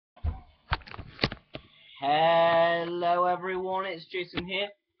Hello everyone, it's Jason here,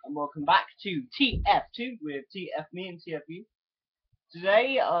 and welcome back to TF2 with TF me and TFU.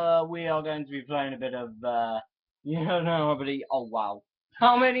 Today, we are going to be playing a bit of, you don't know, oh wow.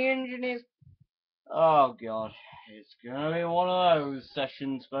 How many engineers? Oh god, it's gonna be one of those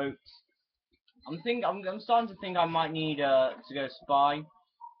sessions, folks. I'm starting to think I might need, to go spy.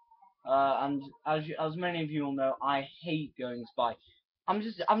 And as many of you will know, I hate going spy. I'm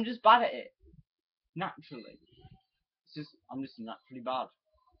just bad at it, naturally. I'm just naturally bad.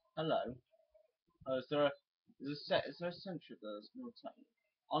 Hello. Oh, is there a sentry there?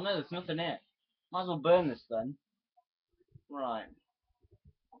 Oh no, there's nothing here. Might as well burn this then. Right.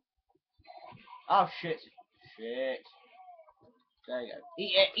 Oh shit. Shit. There you go.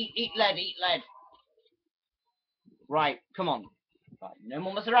 Eat it, eat lead, eat lead. Right, come on. Right, no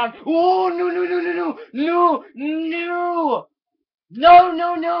more mess around. Oh no no no no no no no no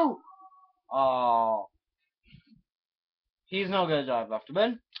no no. Oh, he's not gonna die of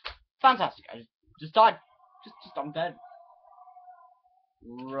afterburn. Fantastic. I just died. Just I'm dead.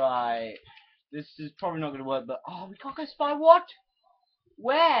 Right. This is probably not going to work, but oh, we can't go spy. What?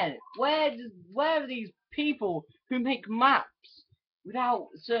 Where are these people who make maps without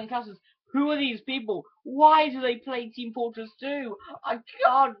certain classes? Who are these people? Why do they play Team Fortress 2? I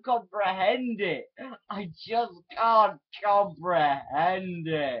can't comprehend it. I just can't comprehend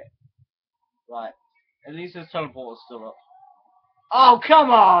it. Right. At least this teleporter's still up. Oh, come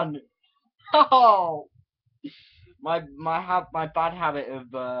on! Oh! My bad habit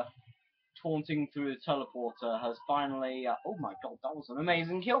of taunting through the teleporter has finally. Oh my god, that was an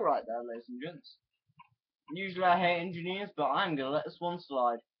amazing kill right there, ladies and gents. Usually I hate engineers, but I'm gonna let this one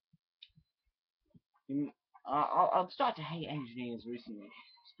slide. I've started to hate engineers recently.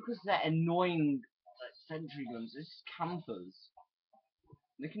 It's because they're annoying sentry guns. They're just campers.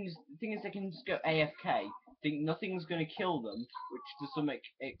 The thing is, they can just go AFK, think nothing's gonna kill them, which to some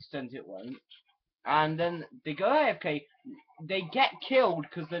extent it won't. And then they go AFK, they get killed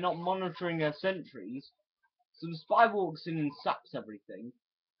because they're not monitoring their sentries. Some spy walks in and saps everything.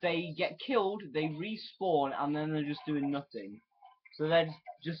 They get killed, they respawn, and then they're just doing nothing. So they're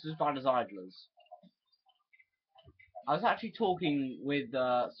just as bad as idlers. I was actually talking with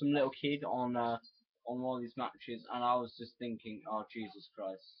some little kid on one of these matches, and I was just thinking, oh Jesus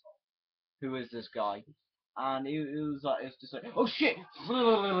Christ, who is this guy? And it was just like, oh shit!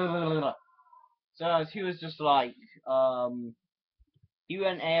 So he was just like, he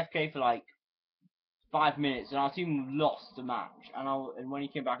went AFK for like 5 minutes, and our team lost the match. And when he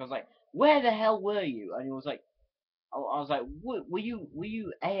came back, I was like, "Where the hell were you?" And he was like, "I was like, were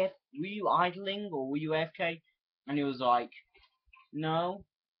you idling or were you AFK?" And he was like, "No."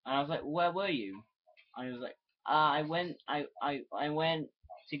 And I was like, "Where were you?" And he was like, "I went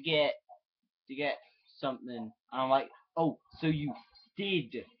to get something." And I'm like, "Oh, so you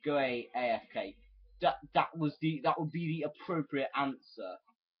did go AFK? That would be the appropriate answer."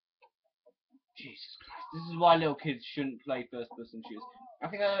 Jesus Christ, this is why little kids shouldn't play first-person shooters. I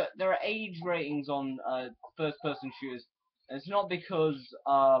think there are age ratings on first-person shooters. And it's not because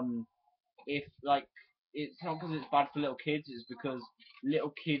it's not because it's bad for little kids. It's because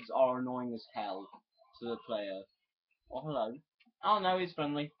little kids are annoying as hell to the player. Oh hello. Oh no, he's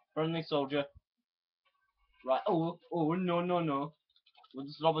friendly soldier. Right. Oh no no no. We'll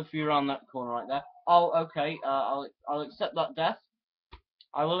just lob a few around that corner right there. Oh okay. I'll accept that death.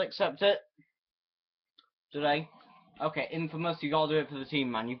 I will accept it. Today. Okay, Infamous, you gotta do it for the team,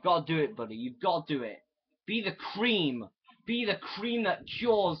 man. You've gotta do it, buddy. You've gotta do it. Be the cream. Be the cream that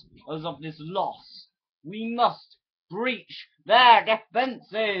cures us of this loss. We must breach their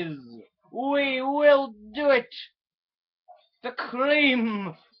defenses. We will do it. The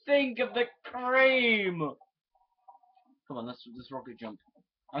cream. Think of the cream. Come on, let's rocket jump.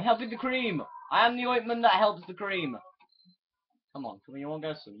 I'm helping the cream. I am the ointment that helps the cream. Come on, you want to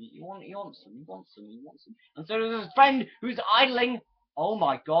go some? You want some. And so there's his friend who's idling. Oh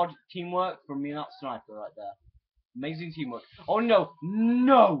my god, teamwork from me and that sniper right there. Amazing teamwork. Oh no,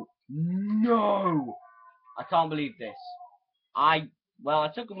 no, no! I can't believe this. I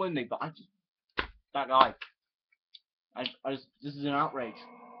took him with me, but that guy. This is an outrage.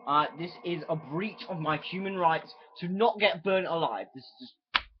 This is a breach of my human rights to not get burnt alive. This is just,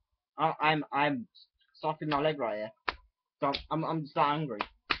 I'm stopping my leg right here. I'm just that angry.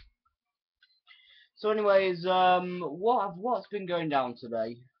 So anyways, what's been going down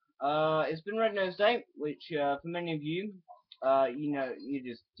today? It's been Red Nose Day, which for many of you, you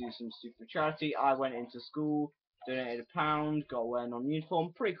just do some stupid charity. I went into school, donated £1, got to wear a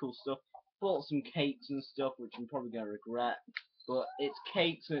non-uniform, pretty cool stuff. Bought some cakes and stuff, which I'm probably gonna regret. But it's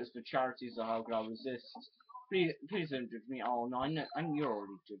cakes and it's for charity, so how could I resist? Please don't judge me. Oh no, I know you're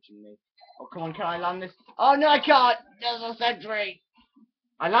already judging me. Oh come on, can I land this? Oh no, I can't. There's a sentry.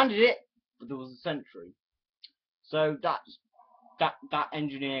 I landed it, but there was a sentry. So that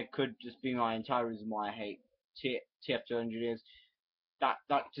engineer could just be my entire reason why I hate TF2 engineers. That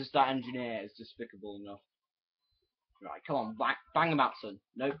engineer is despicable enough. Right, come on, bang him out, son.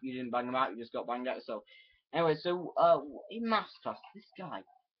 Nope, you didn't bang him out. You just got banged out yourself. Anyway, so in maths class, this guy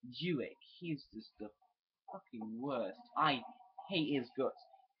Jewick, he's just the fucking worst. I hate his guts.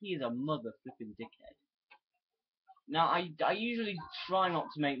 He is a mother flipping dickhead. Now, I usually try not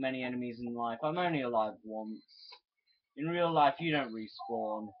to make many enemies in life. I'm only alive once. In real life, you don't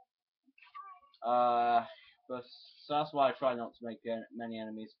respawn. But so that's why I try not to make many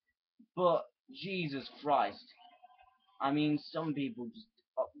enemies. But Jesus Christ, I mean, some people just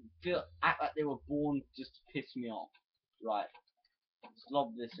act like they were born just to piss me off. Right, let's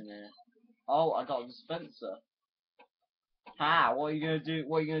lob this in here. Oh, I got a dispenser. Ha! What are you gonna do?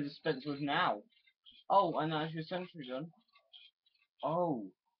 What are you gonna dispense with now? Oh, and that's your sentry gun. Oh,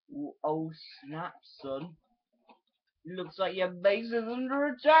 oh snap, son! Looks like your base is under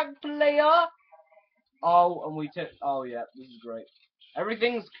attack, player. Oh, and we took. Oh yeah, this is great.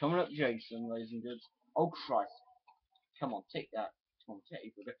 Everything's coming up, Jason, ladies and gents. Oh Christ! Come on, take that. Come on,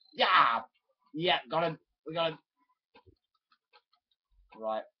 take it. Yeah, yeah, got him. We got him.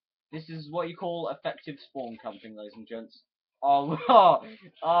 Right. This is what you call effective spawn camping, ladies and gents. Oh,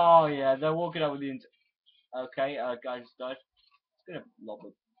 oh yeah, they're walking out with the. Okay, guys, died. Just gonna lob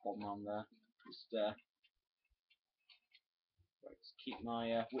a bomb on there. Just right, just keep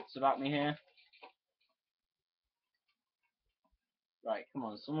my wits about me here. Right, come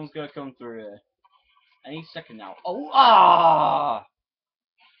on, someone's gonna come through here. Any second now. Oh, ah!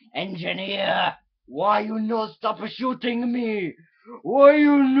 Engineer! Why you not stop shooting me? Why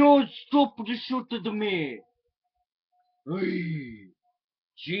you not stop shooting me? Hey,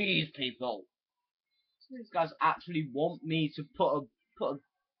 jeez, people. These guys actually want me to put a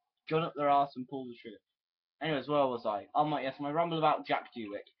gun up their arse and pull the trigger. Anyways, where was I? Oh my, yes, my ramble about Jack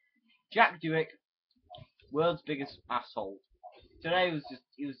Dewick. Jack Dewick, world's biggest asshole. Today he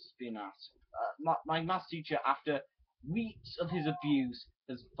was just being an ass. My maths teacher, after weeks of his abuse,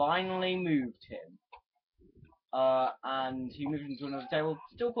 has finally moved him. And he moved into another table,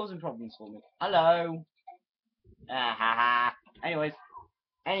 still causing problems for me. Hello. Ah ha ha.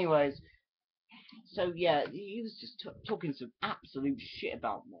 Anyways. So yeah, he was just talking some absolute shit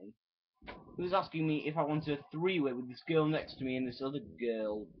about me. He was asking me if I wanted a three-way with this girl next to me and this other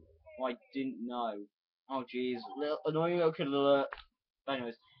girl who I didn't know. Oh jeez, annoying little kid alert. But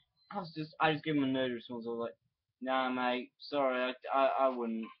anyways, I just gave him a nerd response. I was like, nah mate, sorry, I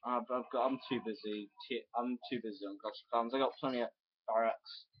wouldn't. I'm too busy. I'm too busy on Clash of Clans. I got plenty of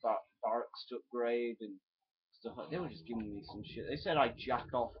barracks to upgrade and stuff like. They were just giving me some shit. They said I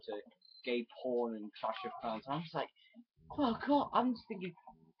jack off to gay porn and Clash of Clans. I'm just like, fuck off. I'm just thinking,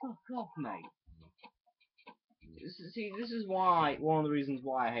 fuck off, mate. See, this is why one of the reasons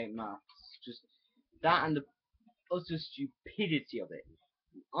why I hate maths. Just that and the utter stupidity of it.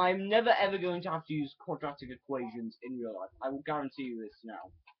 I'm never ever going to have to use quadratic equations in real life. I will guarantee you this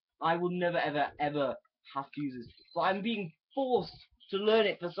now. I will never ever have to use this. But I'm being forced to learn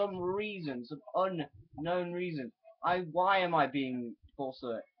it for some reason, some unknown reason. Why am I being forced to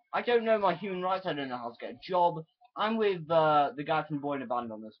learn it? I don't know my human rights. I don't know how to get a job. I'm with the guy from Boy in a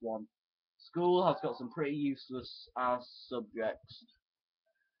Band on this one. School has got some pretty useless ass subjects.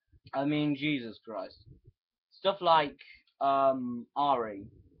 I mean, Jesus Christ. Stuff like RE.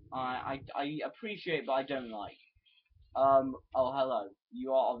 I appreciate, but I don't like. Oh hello.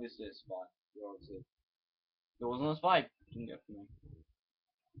 You are obviously a spy. You're obviously. There wasn't a spy. Didn't go for me.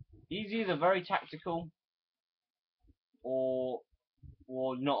 He's either very tactical or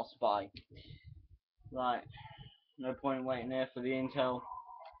not a spy. Right. No point in waiting there for the intel.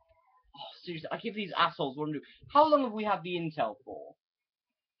 Oh, seriously, I give these assholes what to do. How long have we had the intel for?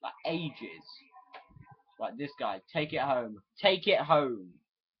 Like ages. Right, this guy, take it home. Take it home.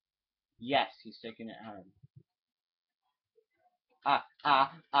 Yes, he's taking it home. Ba.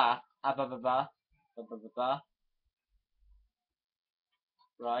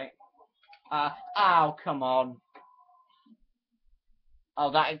 Right. Ow, come on.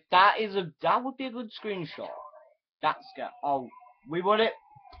 Oh, that would be a good screenshot. That's good. Oh, we won it.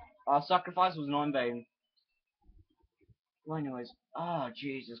 Our sacrifice was not in vain. Well, anyways,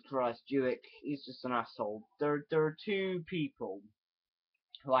 Jesus Christ, Dewick, he's just an asshole. There are two people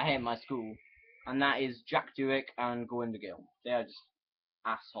who I hate in my school, and that is Jack Dewick and Gwenda Gill. They are just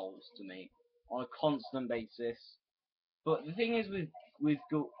assholes to me on a constant basis. But the thing is with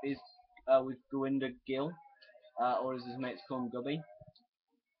Gwinder Gill, or as his mates call him Gubby,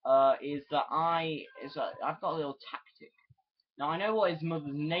 is that I've got a little tactic. Now I know what his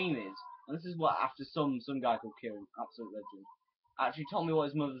mother's name is, and this is what after some guy called Kieran, absolute legend, actually told me what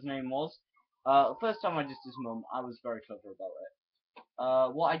his mother's name was. The first time I dissed his mum, I was very clever about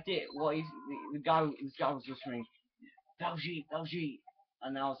it. What I did, this guy was whispering, Belgique, Belgique,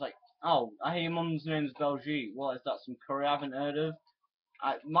 and I was like, oh, I hear your mum's name's Belgique. What is that? Some curry I haven't heard of?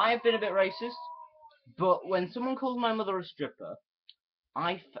 I might have been a bit racist, but when someone calls my mother a stripper,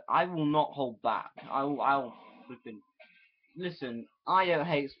 I will not hold back. I'll flipping listen. I don't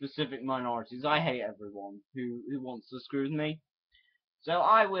hate specific minorities. I hate everyone who wants to screw with me. So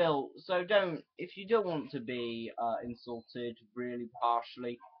I will. So don't. If you don't want to be insulted really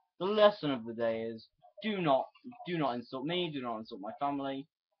harshly, the lesson of the day is do not insult me. Do not insult my family.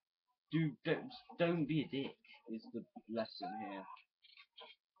 Don't be a dick. Is the lesson here.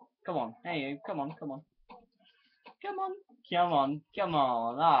 Come on, hey you. Come on, come on, come on, come on, come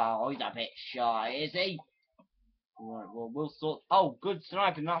on. Oh, he's a bit shy, is he? Right. Well, we'll sort. Oh, good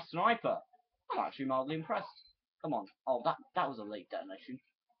sniping. That sniper. I'm actually mildly impressed. Come on. Oh, that was a late detonation.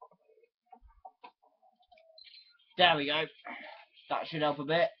 There we go. That should help a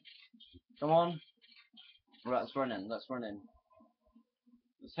bit. Come on. Right, let's run in. Let's run in.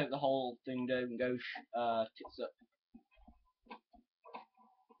 Let's hope the whole thing don't go tits up.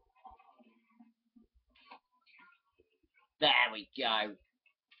 There we go.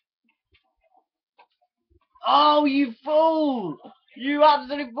 Oh, you fool! You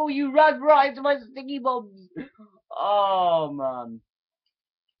absolute fool! You ran right into my sticky bombs! Oh, man.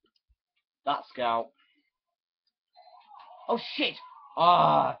 That scout. Oh, shit!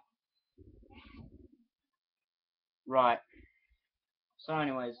 Ah! Right. So,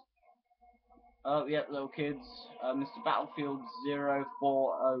 anyways. Oh, yep, little kids. Mr. Battlefield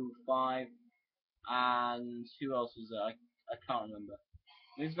 0405. And who else was there? I can't remember.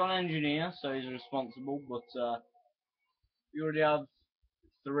 He's got an engineer, so he's responsible, but we already have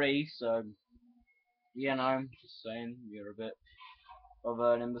 3, so yeah, no, I'm just saying, you're a bit of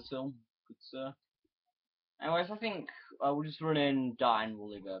an imbecile, good sir. Anyways, I think we'll just run in, die, and we'll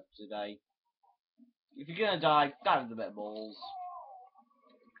leave it today. If you're gonna die with a bit of balls.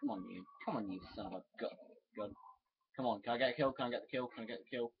 Come on you son of a god. Come on, can I get a kill? Can I get the kill? Can I get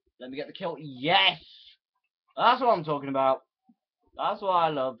the kill? Let me get the kill. Yes! That's what I'm talking about. That's what I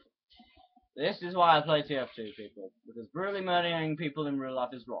love. This is why I play TF2, people. Because brutally murdering people in real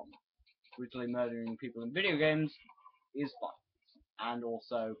life is wrong. Brutally murdering people in video games is fine. And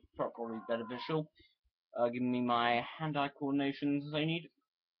also probably beneficial. Giving me my hand-eye coordination as I need.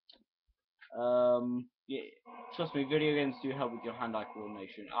 Yeah, trust me, video games do help with your hand-eye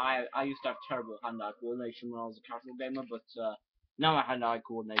coordination. I used to have terrible hand-eye coordination when I was a casual gamer, but now my hand-eye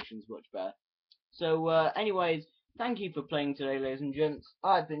coordination is much better. So, anyways, thank you for playing today, ladies and gents.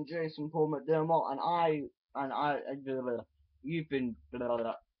 I've been Jason Paul McDermott, you've been,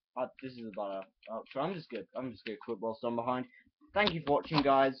 this is about a outro. I'm just gonna quit whilst I'm behind. Thank you for watching,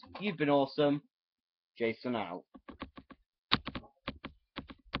 guys. You've been awesome. Jason out.